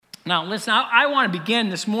Now, listen, I want to begin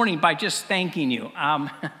this morning by just thanking you. I'm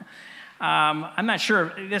not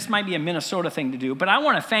sure, this might be a Minnesota thing to do, but I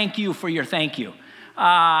want to thank you for your thank you.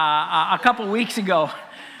 A couple weeks ago,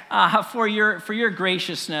 for your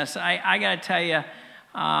graciousness, I got to tell you,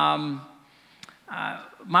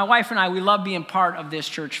 my wife and I, we love being part of this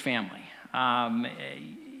church family. I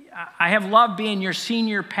have loved being your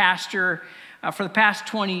senior pastor for the past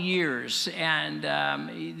 20 years, and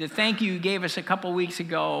the thank you gave us a couple weeks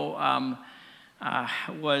ago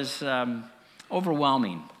was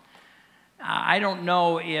overwhelming. I don't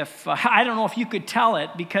know if you could tell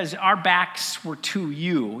it because our backs were to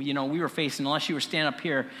you. You know, we were facing, unless you were standing up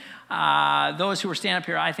here. Those who were standing up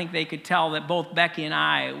here, I think they could tell that both Becky and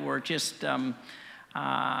I were just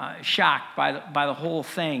shocked by the whole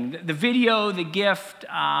thing. The video, the gift,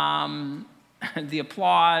 the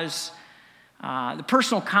applause. The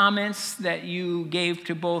personal comments that you gave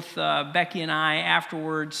to both Becky and I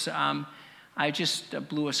afterwards, I just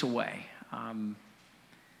blew us away. And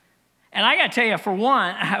I got to tell you, for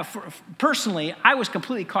one, personally, I was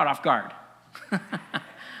completely caught off guard.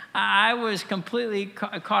 I was completely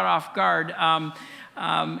caught off guard.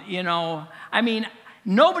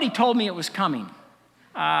 Nobody told me it was coming.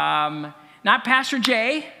 Not Pastor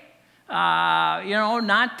Jay.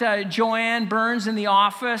 Not Joanne Burns in the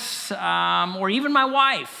office, or even my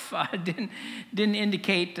wife didn't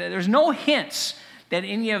indicate. There's no hints that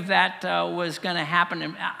any of that was going to happen.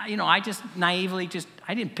 And, I just naively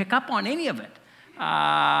I didn't pick up on any of it.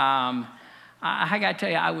 I got to tell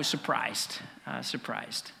you, I was surprised.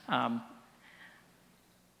 How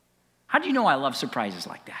do you know I love surprises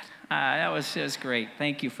like that? That was great.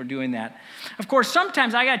 Thank you for doing that. Of course,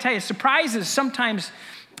 sometimes, I got to tell you, surprises sometimes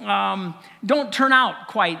don't turn out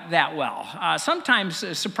quite that well. Sometimes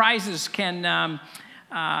surprises can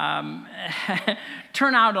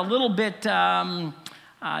turn out a little bit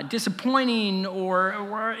disappointing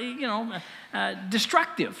or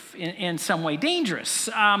destructive in some way, dangerous.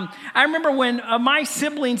 I remember when my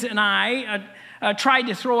siblings and I tried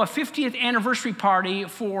to throw a 50th anniversary party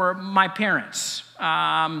for my parents.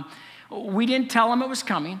 We didn't tell them it was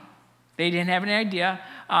coming. They didn't have any idea.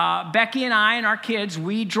 Becky and I and our kids,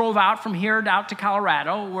 we drove out from here out to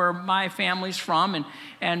Colorado, where my family's from,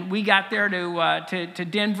 and we got there to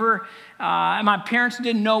Denver. And my parents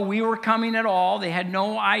didn't know we were coming at all. They had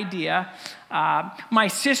no idea. My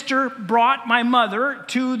sister brought my mother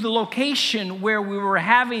to the location where we were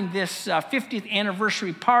having this 50th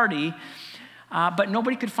anniversary party, but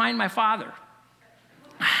nobody could find my father.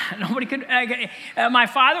 Nobody could. My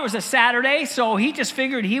father was a Saturday, so he just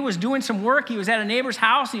figured he was doing some work. He was at a neighbor's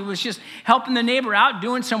house. He was just helping the neighbor out,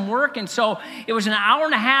 doing some work. And so it was an hour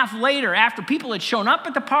and a half later, after people had shown up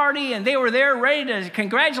at the party and they were there ready to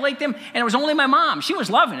congratulate them. And it was only my mom. She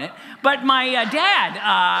was loving it. But my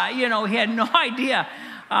dad, he had no idea.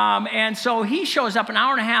 And so he shows up an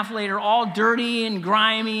hour and a half later, all dirty and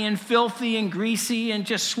grimy and filthy and greasy and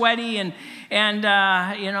just sweaty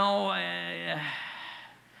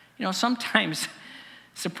sometimes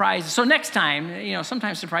surprises. So next time,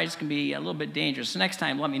 sometimes surprises can be a little bit dangerous. So next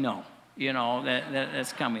time, let me know,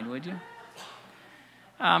 that's coming, would you?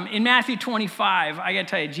 In Matthew 25, I got to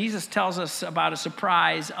tell you, Jesus tells us about a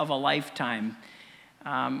surprise of a lifetime.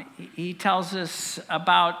 He tells us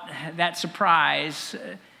about that surprise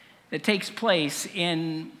that takes place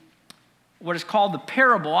in what is called the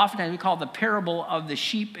parable. Oftentimes we call it the parable of the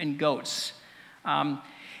sheep and goats.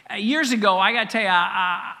 Years ago, I got to tell you,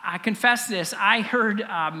 I confess this. I heard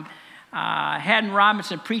Haddon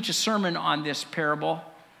Robinson preach a sermon on this parable,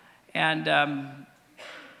 and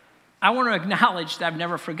I want to acknowledge that I've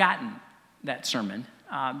never forgotten that sermon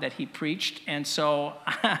that he preached, and so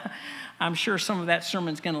I'm sure some of that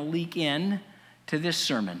sermon's going to leak in to this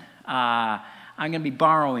sermon. I'm going to be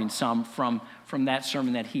borrowing some from that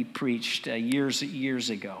sermon that he preached years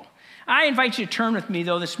ago. I invite you to turn with me,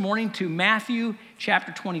 though, this morning to Matthew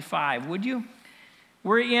chapter 25, would you?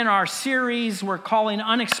 We're in our series we're calling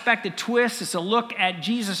Unexpected Twists. It's a look at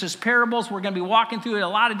Jesus' parables. We're going to be walking through a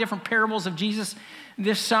lot of different parables of Jesus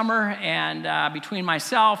this summer, and between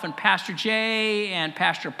myself and Pastor Jay and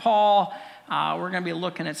Pastor Paul, we're going to be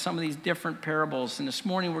looking at some of these different parables. And this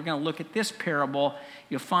morning we're going to look at this parable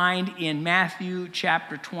you'll find in Matthew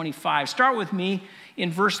chapter 25. Start with me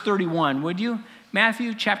in verse 31, would you?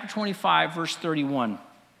 Matthew chapter 25, verse 31.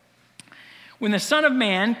 When the Son of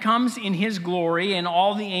Man comes in his glory and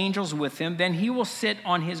all the angels with him, then he will sit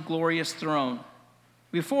on his glorious throne.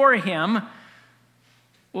 Before him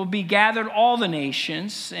will be gathered all the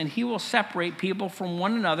nations, and he will separate people from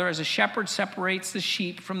one another as a shepherd separates the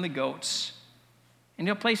sheep from the goats. And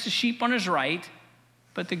he'll place the sheep on his right,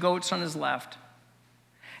 but the goats on his left.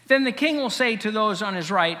 At Then the king will say to those on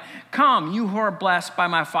his right, "Come, you who are blessed by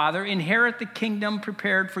my Father, inherit the kingdom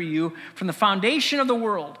prepared for you from the foundation of the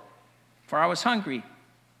world. For I was hungry,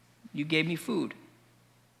 you gave me food.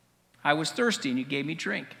 I was thirsty, and you gave me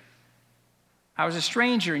drink. I was a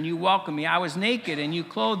stranger, and you welcomed me. I was naked, and you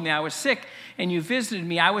clothed me. I was sick, and you visited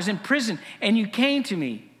me. I was in prison, and you came to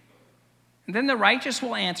me." And then the righteous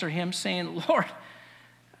will answer him, saying,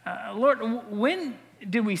 Lord, when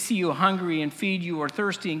did we see you hungry and feed you, or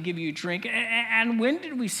thirsty and give you drink? And when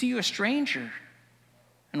did we see you a stranger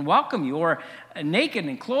and welcome you, or naked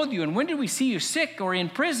and clothe you? And when did we see you sick or in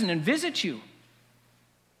prison and visit you?"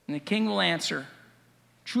 And the king will answer,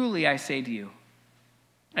 "Truly I say to you,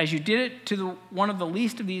 as you did it to one of the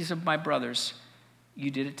least of these of my brothers, you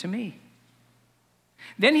did it to me."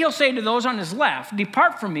 Then he'll say to those on his left,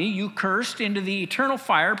 "Depart from me, you cursed, into the eternal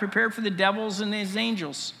fire prepared for the devils and his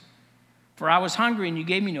angels. For I was hungry, and you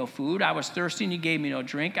gave me no food. I was thirsty, and you gave me no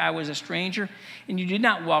drink. I was a stranger, and you did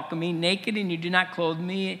not welcome me. Naked, and you did not clothe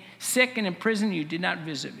me. Sick and in prison, and you did not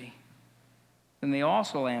visit me." Then they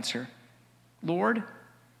also answer, "Lord,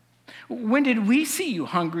 when did we see you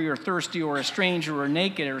hungry or thirsty or a stranger or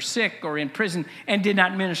naked or sick or in prison and did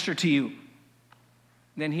not minister to you?"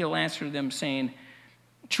 Then he'll answer them saying,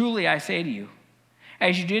 "Truly I say to you,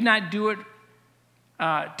 as you did not do it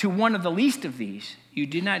to one of the least of these, you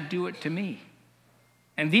did not do it to me.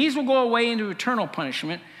 And these will go away into eternal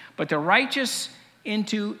punishment, but the righteous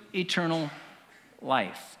into eternal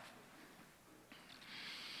life."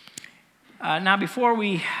 Now, before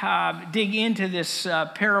we dig into this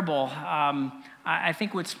parable, I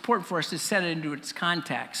think what's important for us to set it into its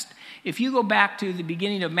context. If you go back to the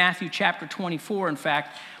beginning of Matthew chapter 24, in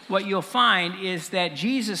fact, what you'll find is that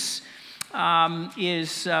Jesus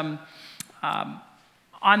is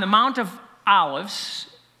on the Mount of Olives,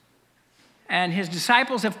 and his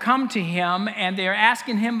disciples have come to him, and they're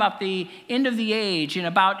asking him about the end of the age and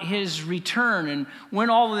about his return and when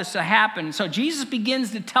all of this will happen. So Jesus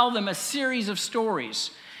begins to tell them a series of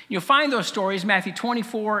stories. You'll find those stories, Matthew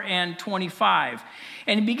 24 and 25.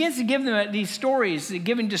 And he begins to give them these stories,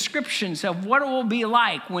 giving descriptions of what it will be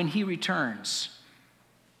like when he returns.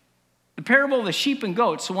 The parable of the sheep and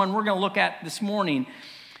goats, the one we're going to look at this morning,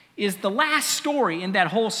 is the last story in that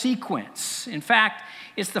whole sequence. In fact,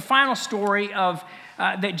 it's the final story of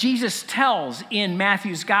that Jesus tells in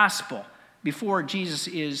Matthew's gospel before Jesus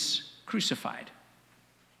is crucified.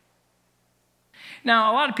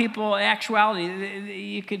 Now, a lot of people, in actuality,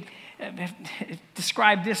 you could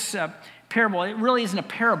describe this parable. It really isn't a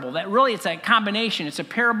parable. That really, it's a combination. It's a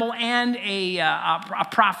parable and a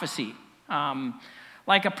prophecy.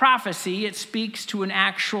 Like a prophecy, it speaks to an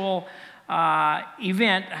actual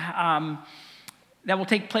event that will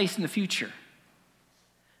take place in the future.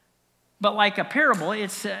 But like a parable,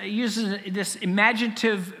 it uses this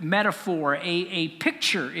imaginative metaphor, a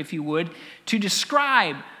picture, if you would, to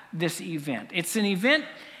describe this event. It's an event,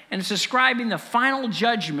 and it's describing the final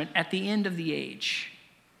judgment at the end of the age.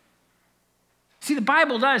 See, the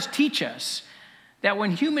Bible does teach us that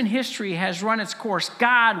when human history has run its course,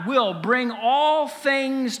 God will bring all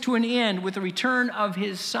things to an end with the return of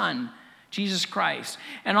his Son, Jesus Christ.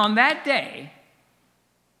 And on that day,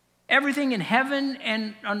 everything in heaven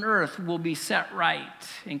and on earth will be set right,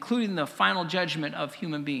 including the final judgment of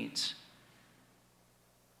human beings,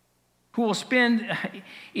 who will spend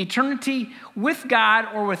eternity with God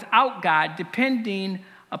or without God, depending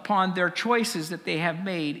upon their choices that they have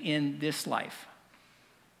made in this life.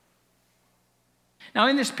 Now,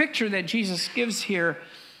 in this picture that Jesus gives here,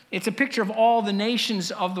 it's a picture of all the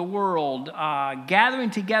nations of the world gathering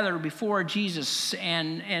together before Jesus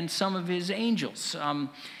and some of his angels.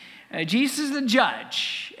 Jesus is the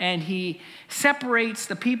judge, and he separates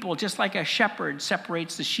the people just like a shepherd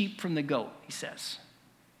separates the sheep from the goat, he says.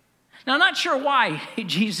 Now, I'm not sure why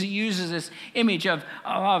Jesus uses this image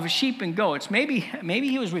of sheep and goats. Maybe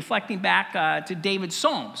he was reflecting back to David's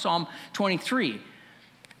psalm, Psalm 23.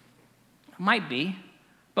 Might be.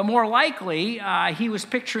 But more likely, he was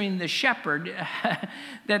picturing the shepherd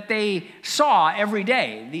that they saw every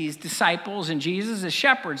day, these disciples and Jesus, the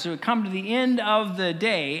shepherds who would come to the end of the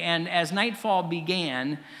day. And as nightfall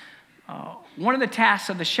began, one of the tasks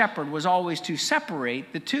of the shepherd was always to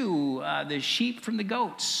separate the two, the sheep from the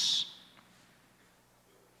goats.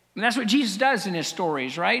 And that's what Jesus does in his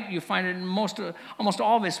stories, right? You find it in almost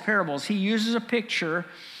all of his parables. He uses a picture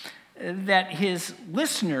that his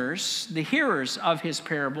listeners, the hearers of his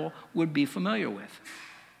parable, would be familiar with.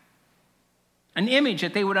 An image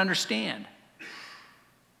that they would understand.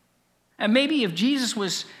 And maybe if Jesus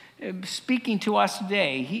was speaking to us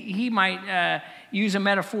today. He might use a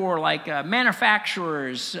metaphor like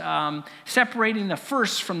manufacturers separating the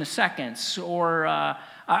firsts from the seconds, or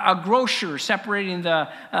a grocer separating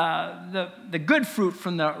the good fruit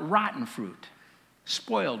from the rotten fruit,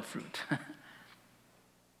 spoiled fruit.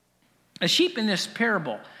 A sheep in this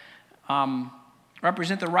parable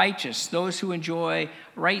represent the righteous, those who enjoy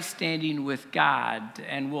right standing with God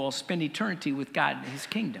and will spend eternity with God in his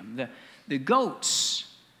kingdom. The goats,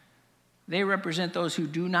 they represent those who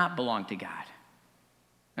do not belong to God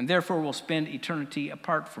and therefore will spend eternity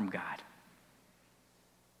apart from God.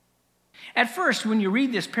 At first, when you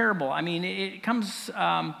read this parable,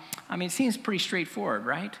 it seems pretty straightforward,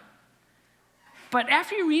 right? But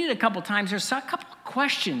after you read it a couple times, there's a couple of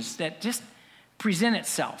questions that just present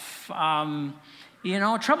itself.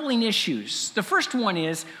 Troubling issues. The first one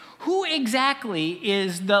is, who exactly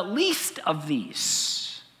is the least of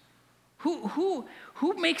these? Who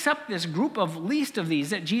makes up this group of least of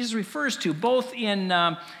these that Jesus refers to, both in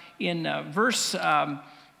verse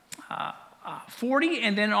 40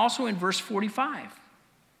 and then also in verse 45?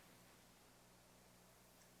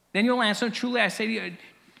 Then you'll answer, truly I say to you,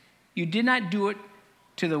 you did not do it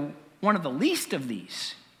to one of the least of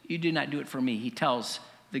these. You did not do it for me, he tells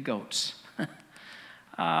the goats.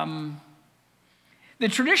 The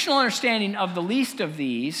traditional understanding of the least of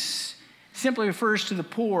these simply refers to the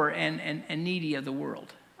poor and needy of the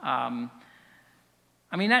world.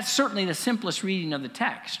 That's certainly the simplest reading of the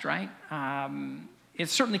text, right?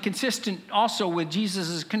 It's certainly consistent also with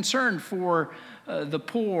Jesus' concern for the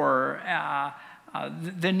poor,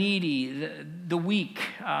 the needy, the weak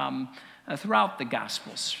throughout the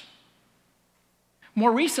Gospels.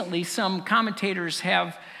 More recently, some commentators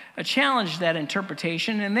have challenged that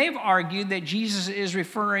interpretation, and they've argued that Jesus is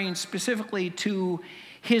referring specifically to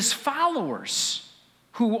his followers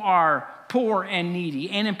who are poor and needy,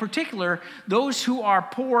 and in particular, those who are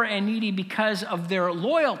poor and needy because of their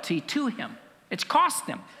loyalty to him. It's cost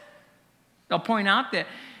them. They'll point out that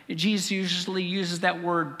Jesus usually uses that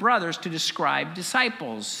word brothers to describe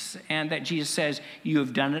disciples, and that Jesus says, you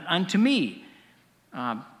have done it unto me,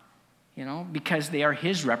 because they are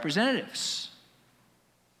his representatives.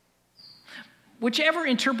 Whichever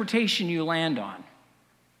interpretation you land on,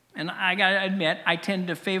 and I got to admit, I tend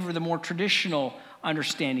to favor the more traditional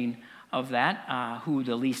understanding of that, who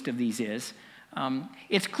the least of these is.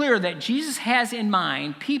 It's clear that Jesus has in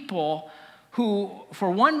mind people who, for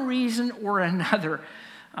one reason or another,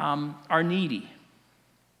 are needy,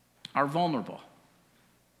 are vulnerable,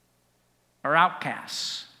 are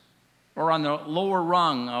outcasts, or on the lower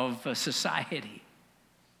rung of society.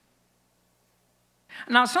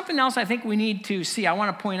 Now, something else I think we need to see, I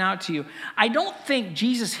want to point out to you, I don't think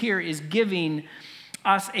Jesus here is giving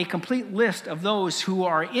us a complete list of those who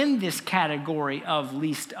are in this category of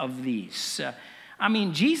least of these.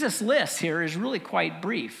 Jesus' list here is really quite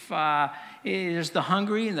brief. There's the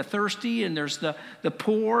hungry and the thirsty, and there's the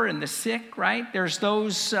poor and the sick, right? There's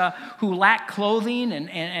those who lack clothing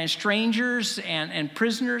and strangers and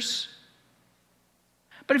prisoners.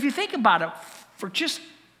 But if you think about it for just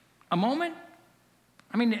a moment,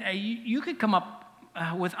 you could come up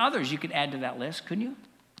with others you could add to that list, couldn't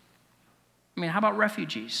you? How about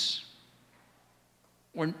refugees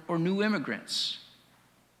or new immigrants?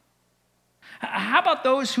 How about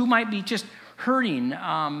those who might be just hurting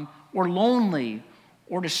or lonely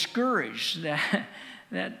or discouraged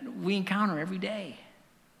that we encounter every day?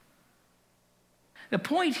 The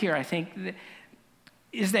point here, I think,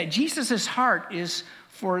 is that Jesus' heart is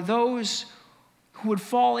for those who would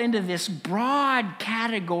fall into this broad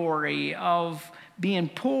category of being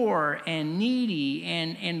poor and needy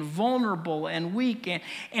and vulnerable and weak.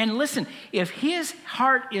 And listen, if his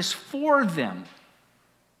heart is for them,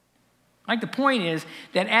 the point is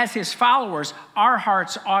that as his followers, our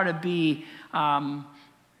hearts ought to be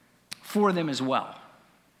for them as well.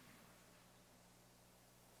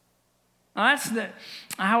 Now that's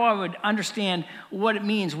how I would understand what it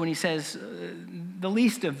means when he says the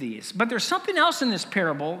least of these. But there's something else in this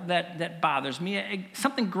parable that bothers me,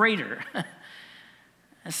 something greater,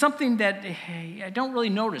 something that I don't really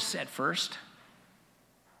notice at first.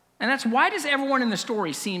 And that's, why does everyone in the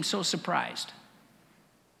story seem so surprised?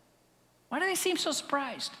 Why do they seem so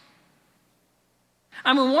surprised?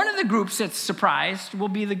 One of the groups that's surprised will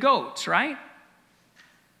be the goats, right?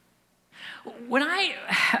 When I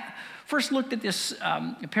first looked at this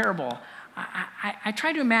parable, I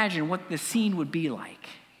tried to imagine what the scene would be like.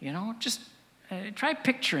 Just try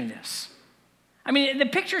picturing this. The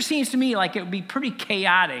picture seems to me like it would be pretty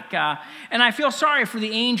chaotic. And I feel sorry for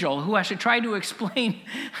the angel who has to try to explain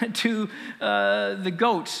to the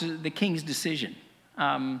goats the king's decision.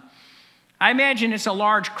 I imagine it's a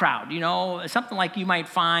large crowd, something like you might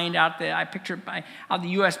find out there. I picture out the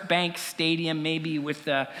U.S. Bank Stadium, maybe with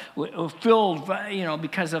filled,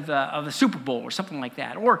 because of the Super Bowl or something like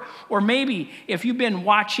that. Or maybe if you've been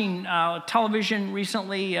watching television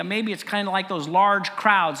recently, maybe it's kind of like those large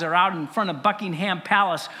crowds that are out in front of Buckingham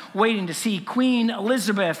Palace waiting to see Queen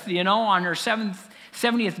Elizabeth, on her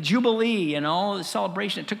 70th Jubilee, the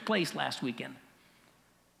celebration that took place last weekend.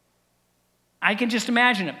 I can just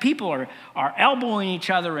imagine it. People are elbowing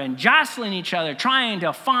each other and jostling each other, trying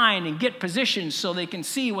to find and get positions so they can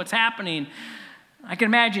see what's happening. I can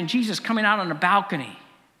imagine Jesus coming out on a balcony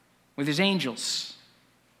with his angels.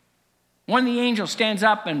 One of the angels stands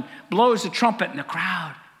up and blows the trumpet, and the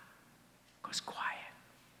crowd goes quiet.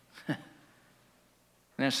 And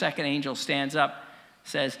then a second angel stands up,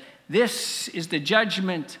 says, "This is the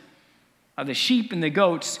judgment of the sheep and the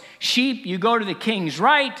goats. Sheep, you go to the king's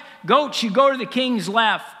right. Goats, you go to the king's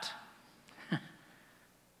left."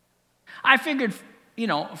 I figured,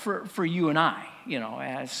 for you and I,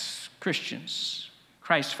 as Christians,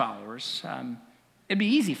 Christ followers, it'd be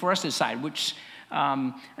easy for us to decide which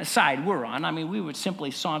side we're on. I mean, we would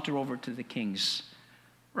simply saunter over to the king's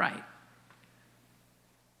right.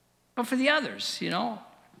 But for the others,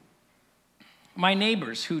 my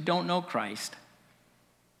neighbors who don't know Christ,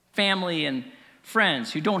 family and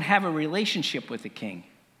friends who don't have a relationship with the king,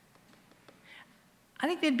 I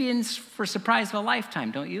think they'd be in for a surprise of a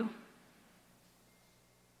lifetime, don't you?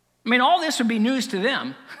 I mean, all this would be news to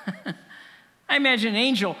them. I imagine an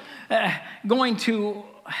angel going to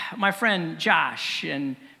my friend Josh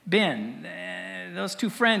and Ben, those two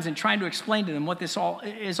friends, and trying to explain to them what this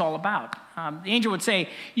is all about. The angel would say,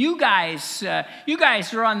 you guys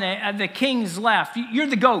are on the king's left. You're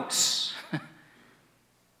the goats.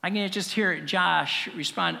 I can just hear Josh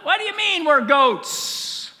respond, "What do you mean we're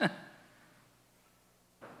goats?" And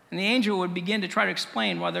the angel would begin to try to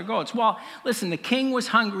explain why they're goats. Well, listen, the king was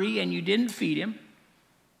hungry and you didn't feed him.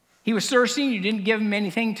 He was thirsty and you didn't give him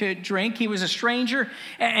anything to drink. He was a stranger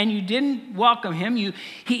and you didn't welcome him.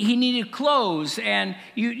 He needed clothes and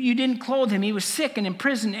you didn't clothe him. He was sick and in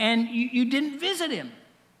prison and you didn't visit him.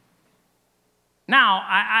 Now,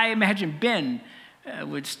 I imagine Ben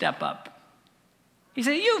would step up. He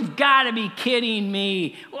said, "You've got to be kidding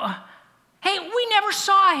me. Well, hey, we never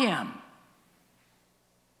saw him."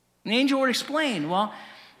 And the angel would explain,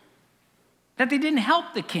 that they didn't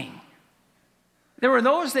help the king. There were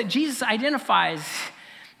those that Jesus identifies,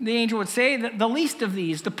 the angel would say, the least of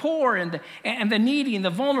these, the poor and the needy and the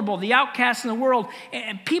vulnerable, the outcasts in the world,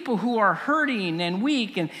 and people who are hurting and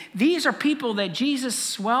weak. And these are people that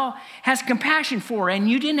Jesus, has compassion for, and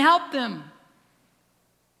you didn't help them.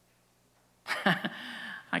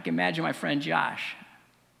 I can imagine my friend Josh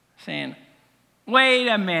saying, "Wait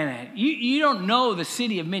a minute, you don't know the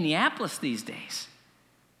city of Minneapolis these days.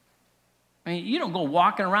 I mean, you don't go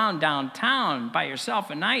walking around downtown by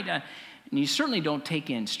yourself at night, and you certainly don't take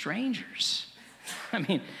in strangers. I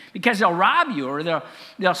mean, because they'll rob you or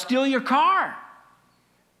they'll steal your car.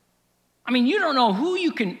 I mean, you don't know who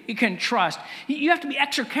you can trust. You have to be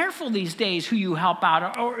extra careful these days who you help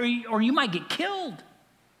out, or you might get killed."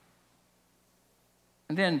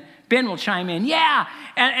 And then Ben will chime in, "Yeah,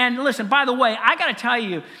 and listen, by the way, I got to tell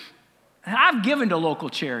you, I've given to local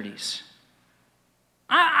charities.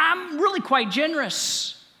 I'm really quite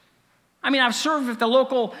generous. I mean, I've served at the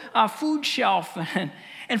local food shelf. And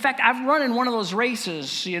in fact, I've run in one of those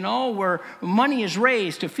races, where money is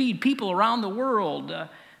raised to feed people around the world.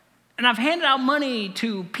 And I've handed out money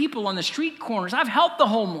to people on the street corners. I've helped the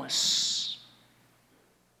homeless."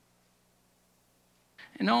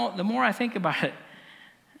 The more I think about it,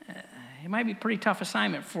 it might be a pretty tough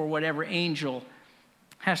assignment for whatever angel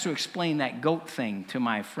has to explain that goat thing to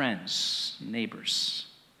my friends, neighbors.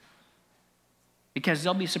 Because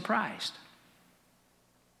they'll be surprised.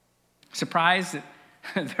 Surprised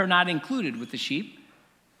that they're not included with the sheep.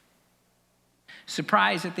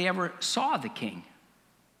 Surprised that they ever saw the king.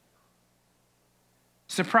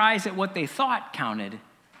 Surprised that what they thought counted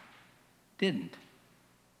didn't.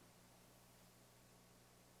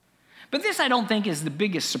 But this, I don't think, is the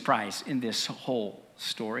biggest surprise in this whole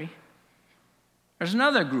story. There's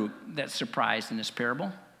another group that's surprised in this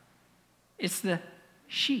parable. It's the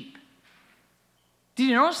sheep. Did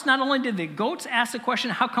you notice not only did the goats ask the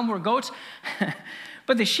question, "How come we're goats?"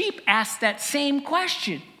 but the sheep asked that same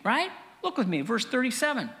question, right? Look with me, verse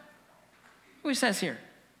 37. What it says here.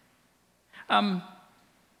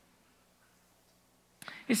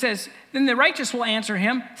 It says, "Then the righteous will answer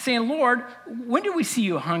him, saying, 'Lord, when did we see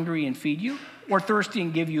you hungry and feed you, or thirsty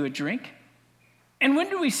and give you a drink? And when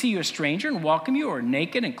did we see you a stranger and welcome you, or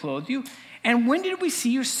naked and clothe you?' And when did we see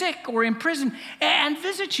you sick or in prison and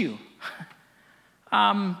visit you?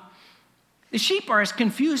 The sheep are as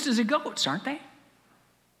confused as the goats, aren't they?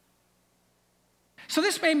 So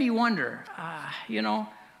this made me wonder,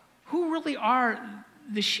 who really are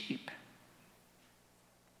the sheep?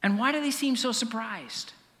 And why do they seem so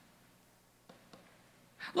surprised?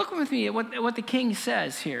 Look with me at what the king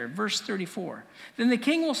says here, verse 34. Then the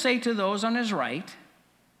king will say to those on his right,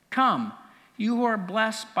 "Come, you who are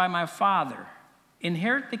blessed by my Father,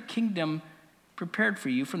 inherit the kingdom prepared for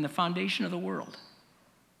you from the foundation of the world."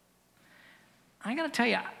 I got to tell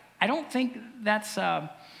you, I don't think that's a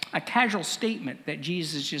casual statement that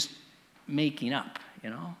Jesus is just making up,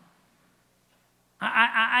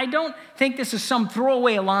 I don't think this is some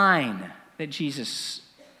throwaway line that Jesus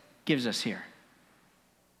gives us here.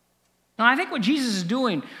 Now, I think what Jesus is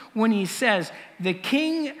doing when he says, the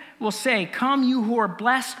king will say, "Come, you who are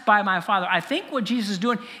blessed by my Father." I think what Jesus is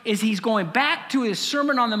doing is he's going back to his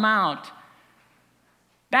Sermon on the Mount,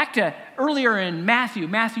 back to earlier in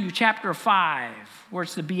Matthew chapter 5, where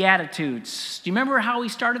it's the Beatitudes. Do you remember how he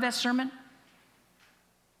started that sermon?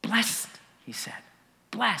 Blessed, he said.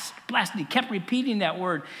 Blessed, blessed. And he kept repeating that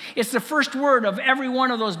word. It's the first word of every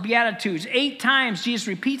one of those Beatitudes. 8 times Jesus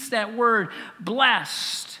repeats that word,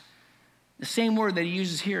 blessed. The same word that he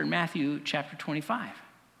uses here in Matthew chapter 25.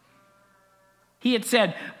 He had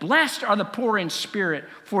said, "Blessed are the poor in spirit,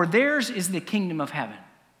 for theirs is the kingdom of heaven."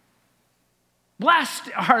 Blessed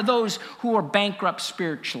are those who are bankrupt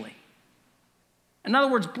spiritually. In other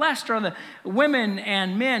words, blessed are the women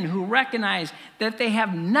and men who recognize that they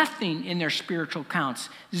have nothing in their spiritual accounts,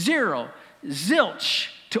 zero, zilch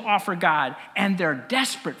to offer God, and they're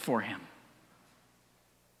desperate for him.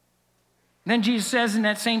 Then Jesus says in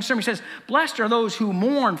that same sermon, he says, "Blessed are those who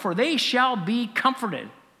mourn, for they shall be comforted."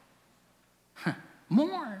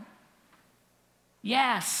 Mourn.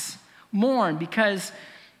 Yes, mourn, because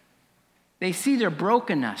they see their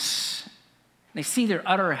brokenness. They see their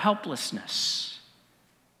utter helplessness.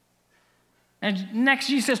 And next,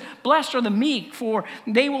 Jesus says, "Blessed are the meek, for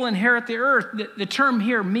they will inherit the earth." The term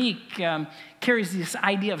here, meek, carries this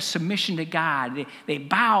idea of submission to God. They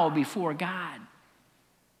bow before God.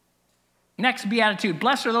 Next beatitude,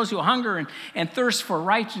 "Blessed are those who hunger and thirst for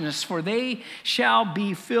righteousness, for they shall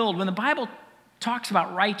be filled." When the Bible talks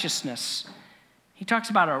about righteousness, he talks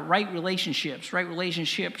about our right relationships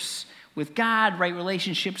with God, right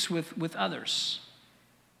relationships with others.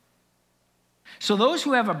 So those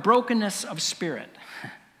who have a brokenness of spirit,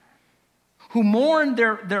 who mourn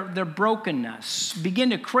their brokenness, begin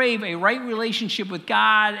to crave a right relationship with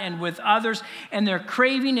God and with others, and their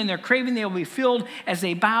craving they will be filled as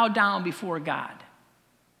they bow down before God.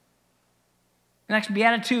 The next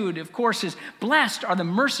beatitude, of course, is "Blessed are the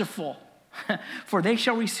merciful, for they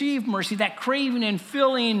shall receive mercy." That craving and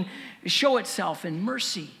filling show itself in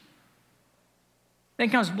mercy. Then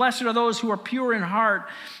comes, "Blessed are those who are pure in heart,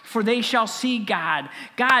 for they shall see God."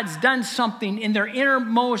 God's done something in their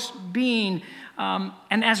innermost being,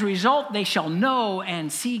 and as a result, they shall know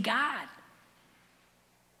and see God.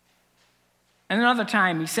 And another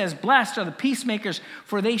time, he says, "Blessed are the peacemakers,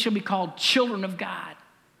 for they shall be called children of God."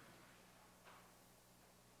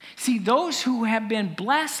 See, those who have been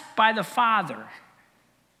blessed by the Father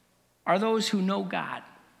are those who know God.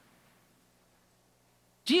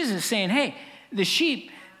 Jesus is saying, hey, the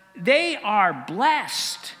sheep, they are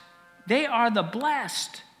blessed. They are the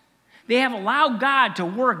blessed. They have allowed God to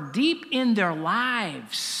work deep in their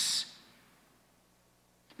lives.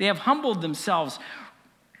 They have humbled themselves,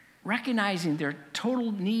 recognizing their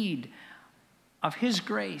total need of his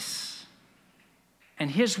grace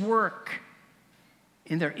and his work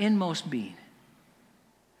in their inmost being.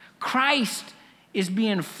 Christ is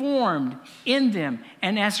being formed in them,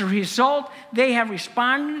 and as a result, they have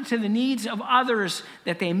responded to the needs of others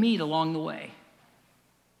that they meet along the way.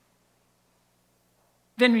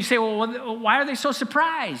 Then you say, well, why are they so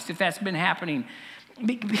surprised if that's been happening?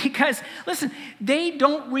 Because, listen, they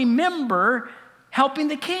don't remember helping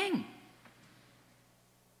the king.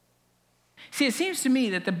 See, it seems to me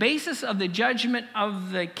that the basis of the judgment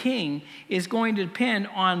of the king is going to depend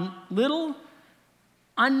on little,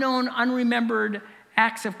 unknown, unremembered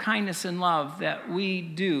acts of kindness and love that we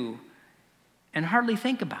do and hardly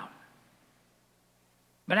think about.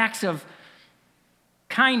 But acts of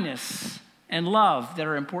kindness and love that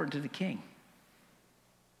are important to the king.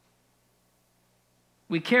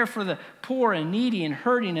 We care for the poor and needy and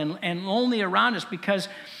hurting and lonely around us because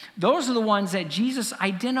those are the ones that Jesus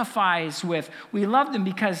identifies with. We love them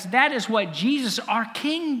because that is what Jesus, our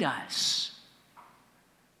King, does.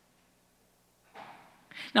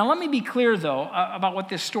 Now, let me be clear, though, about what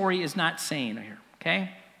this story is not saying here,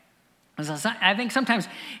 okay? I think sometimes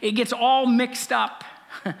it gets all mixed up.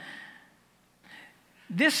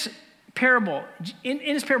 This parable, in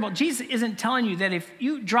this parable, Jesus isn't telling you that if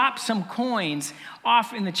you drop some coins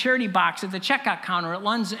off in the charity box at the checkout counter at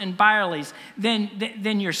Lunds and Byerly's,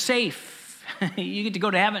 then you're safe. You get to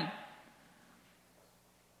go to heaven.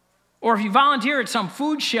 Or if you volunteer at some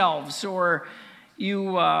food shelves, or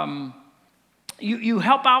you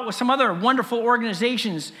help out with some other wonderful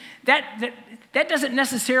organizations, that doesn't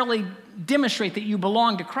necessarily demonstrate that you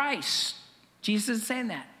belong to Christ. Jesus isn't saying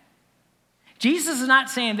that. Jesus is not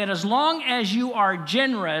saying that as long as you are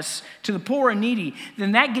generous to the poor and needy,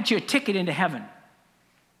 then that gets you a ticket into heaven.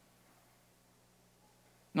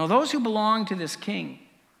 No, those who belong to this King,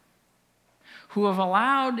 who have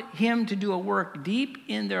allowed him to do a work deep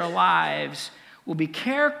in their lives, will be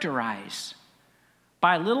characterized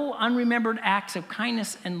by little unremembered acts of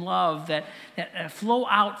kindness and love that flow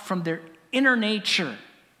out from their inner nature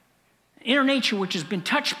which has been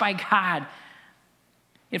touched by God.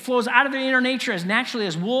 It flows out of their inner nature as naturally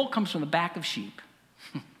as wool comes from the back of sheep.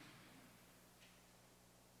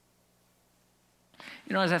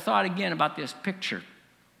 As I thought again about this picture,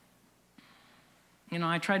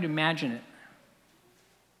 I tried to imagine it.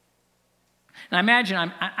 And I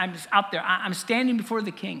imagine I'm just out there. I'm standing before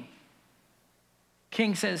the King.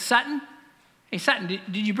 King says, Sutton, hey, Sutton,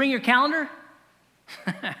 did you bring your calendar?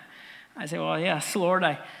 I say, well, yes, Lord.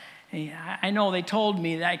 I know they told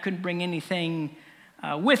me that I couldn't bring anything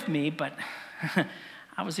with me, but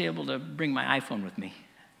I was able to bring my iPhone with me.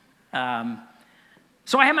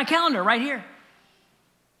 So I have my calendar right here.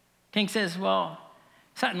 King says, well,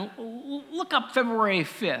 Sutton, look up February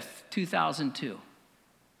 5th, 2002.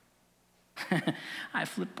 I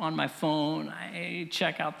flip on my phone. I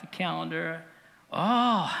check out the calendar.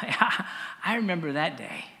 Oh, I remember that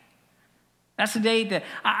day. That's the day that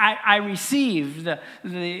I received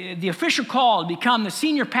the official call to become the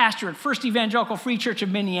senior pastor at First Evangelical Free Church of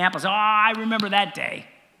Minneapolis. Oh, I remember that day.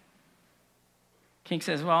 King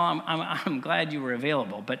says, well, I'm glad you were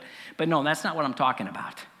available, but no, that's not what I'm talking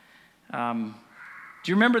about.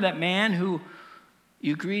 Do you remember that man who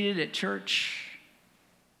you greeted at church?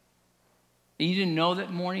 You didn't know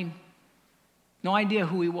that morning? No idea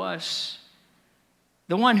who he was.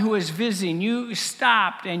 The one who was visiting, you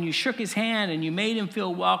stopped and you shook his hand and you made him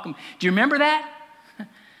feel welcome. Do you remember that?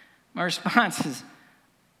 My response is,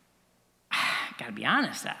 I gotta be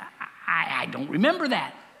honest, I don't remember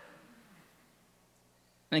that.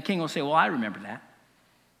 And the King will say, well, I remember that.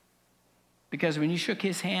 Because when you shook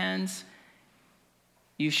his hands,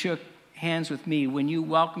 you shook hands with me. When you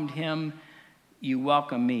welcomed him, you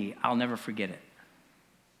welcomed me. I'll never forget it.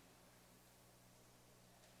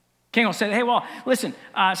 King will say, hey, well, listen,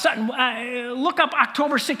 Sutton, look up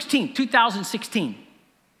October 16th, 2016.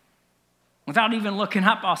 Without even looking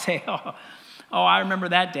up, I'll say, oh, I remember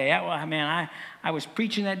that day. I was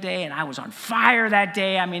preaching that day, and I was on fire that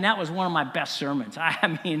day. That was one of my best sermons. I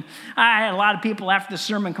had a lot of people after the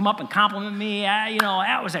sermon come up and compliment me.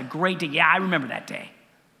 That was a great day. Yeah, I remember that day.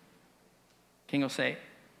 King will say,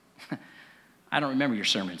 I don't remember your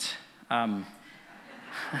sermons.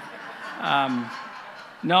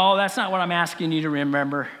 No, that's not what I'm asking you to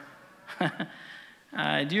remember.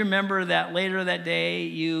 Do you remember that later that day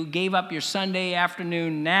you gave up your Sunday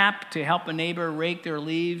afternoon nap to help a neighbor rake their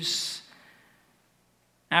leaves?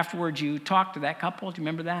 Afterwards, you talked to that couple. Do you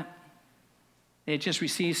remember that? They had just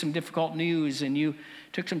received some difficult news, and you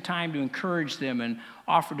took some time to encourage them and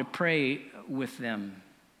offered to pray with them.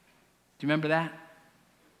 Do you remember that?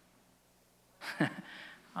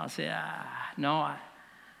 I'll say, no,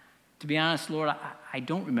 to be honest, Lord, I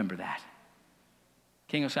don't remember that.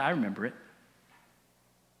 King will say, I remember it.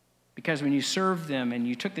 Because when you served them and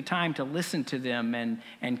you took the time to listen to them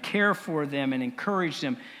and care for them and encourage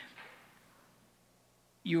them,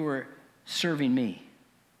 you were serving me.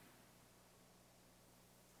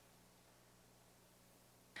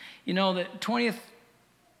 The 20th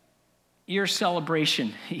year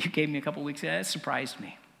celebration you gave me a couple weeks ago, that surprised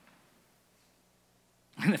me.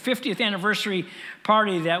 And the 50th anniversary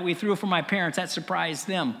party that we threw for my parents, that surprised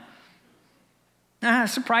them.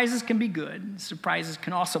 Surprises can be good. Surprises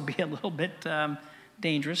can also be a little bit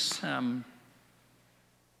dangerous.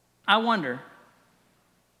 I wonder,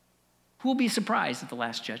 who will be surprised at the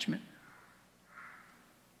Last Judgment?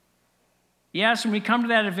 Yes, when we come to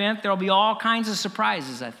that event, there will be all kinds of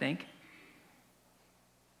surprises, I think.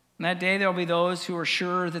 On that day, there will be those who are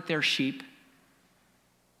sure that they're sheep.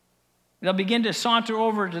 They'll begin to saunter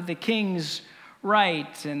over to the king's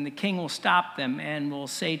right, and the king will stop them and will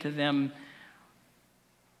say to them,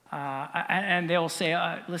 and they'll say,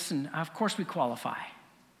 listen, of course we qualify.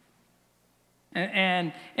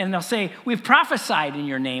 And they'll say, we've prophesied in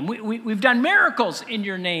your name. We've done miracles in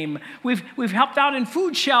your name. We've helped out in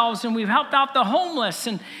food shelves, and we've helped out the homeless.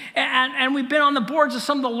 And we've been on the boards of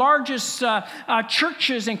some of the largest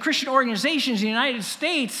churches and Christian organizations in the United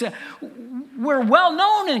States. We're well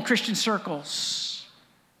known in Christian circles.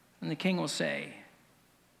 And the king will say,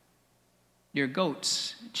 you're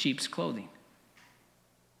goats, sheep's clothing.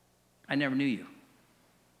 I never knew you.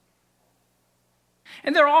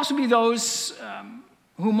 And there will also be those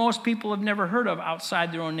who most people have never heard of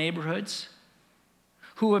outside their own neighborhoods,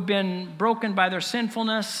 who have been broken by their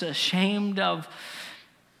sinfulness, ashamed of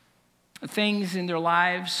things in their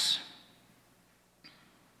lives,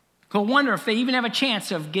 who'll wonder if they even have a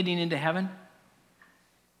chance of getting into heaven.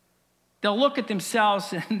 They'll look at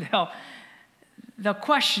themselves and they'll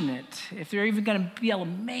question it, if they're even going to be able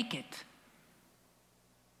to make it.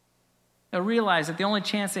 They'll realize that the only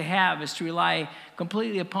chance they have is to rely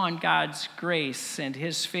completely upon God's grace and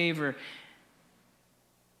his favor,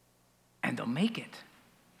 and they'll make it.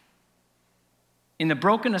 In the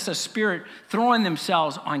brokenness of spirit, throwing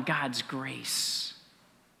themselves on God's grace.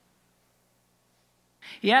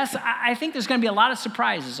 Yes, I think there's going to be a lot of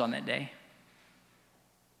surprises on that day.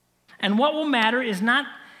 And what will matter is not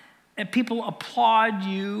that people applaud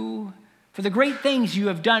you for the great things you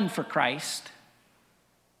have done for Christ.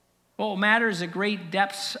 What will matter is the great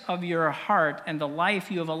depths of your heart and the life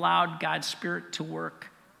you have allowed God's Spirit to work.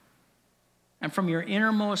 And from your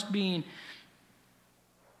innermost being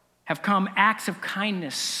have come acts of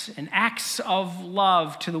kindness and acts of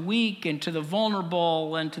love to the weak and to the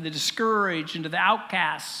vulnerable and to the discouraged and to the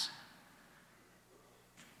outcasts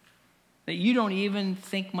that you don't even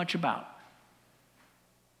think much about.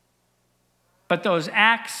 But those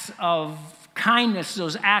acts of kindness,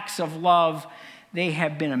 those acts of love, they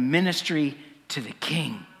have been a ministry to the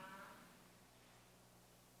King.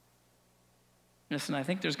 Listen, I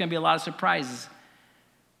think there's going to be a lot of surprises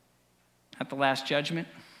at the last judgment.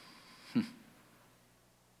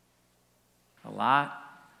 A lot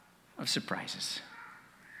of surprises.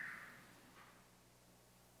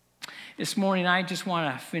 This morning, I just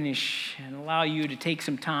want to finish and allow you to take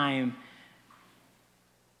some time,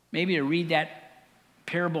 maybe to read that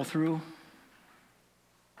parable through.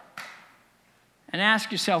 And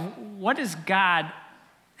ask yourself, what does God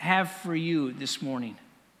have for you this morning?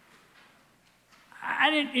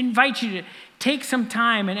 I invite you to take some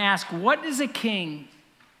time and ask, what does the king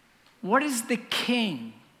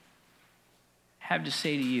have to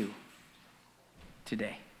say to you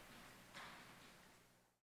today?